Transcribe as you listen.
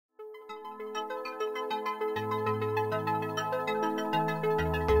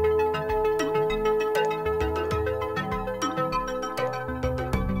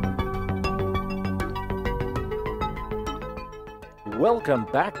Welcome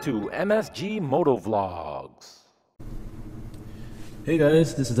back to MSG Motovlogs. Hey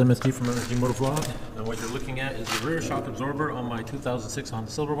guys, this is MSG from MSG Motovlog, and what you're looking at is the rear shock absorber on my 2006 Honda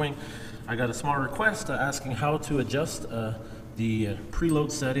SilverWing. I got a small request asking how to adjust the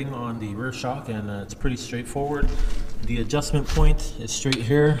preload setting on the rear shock, and it's pretty straightforward. The adjustment point is straight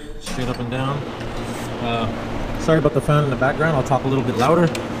here, straight up and down. Sorry about the fan in the background, I'll talk a little bit louder.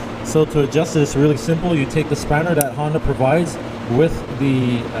 So to adjust it, it's really simple. You take the spanner that Honda provides with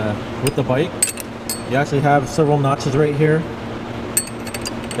the bike. You actually have several notches right here.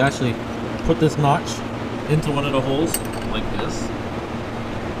 You actually put this notch into one of the holes like this,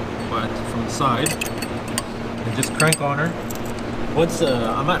 but from the side, and just crank on her. Once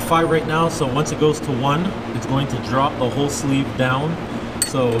I'm at 5 right now, so once it goes to 1, it's going to drop the whole sleeve down.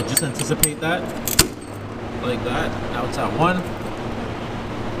 So just anticipate that, like that. Now it's at 1.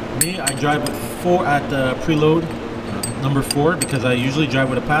 Me, I drive with 4 at the preload, number 4, because I usually drive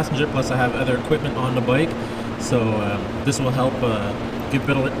with a passenger, plus I have other equipment on the bike. So this will help give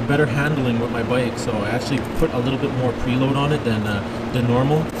better handling with my bike. So I actually put a little bit more preload on it than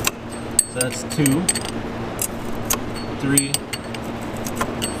normal. So that's 2, 3,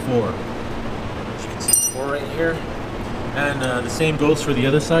 4. As you can see, 4 right here. And the same goes for the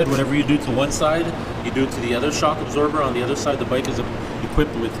other side. Whatever you do to one side, you do to the other shock absorber. On the other side, the bike is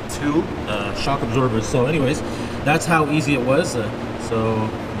equipped with 2 shock absorbers. So anyways, that's how easy it was. So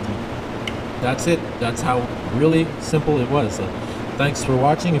that's it. That's how really simple it was. Thanks for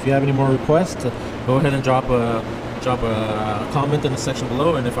watching. If you have any more requests, go ahead and drop a comment in the section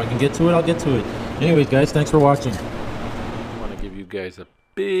below, and if I can get to it, I'll get to it. Anyways, guys, thanks for watching. I want to give you guys a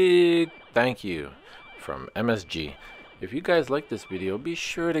big thank you from MSG. If you guys like this video, be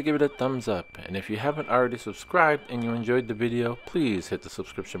sure to give it a thumbs up. And if you haven't already subscribed and you enjoyed the video, please hit the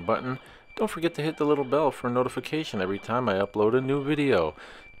subscription button. Don't forget to hit the little bell for a notification every time I upload a new video.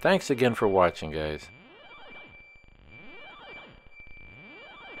 Thanks again for watching, guys.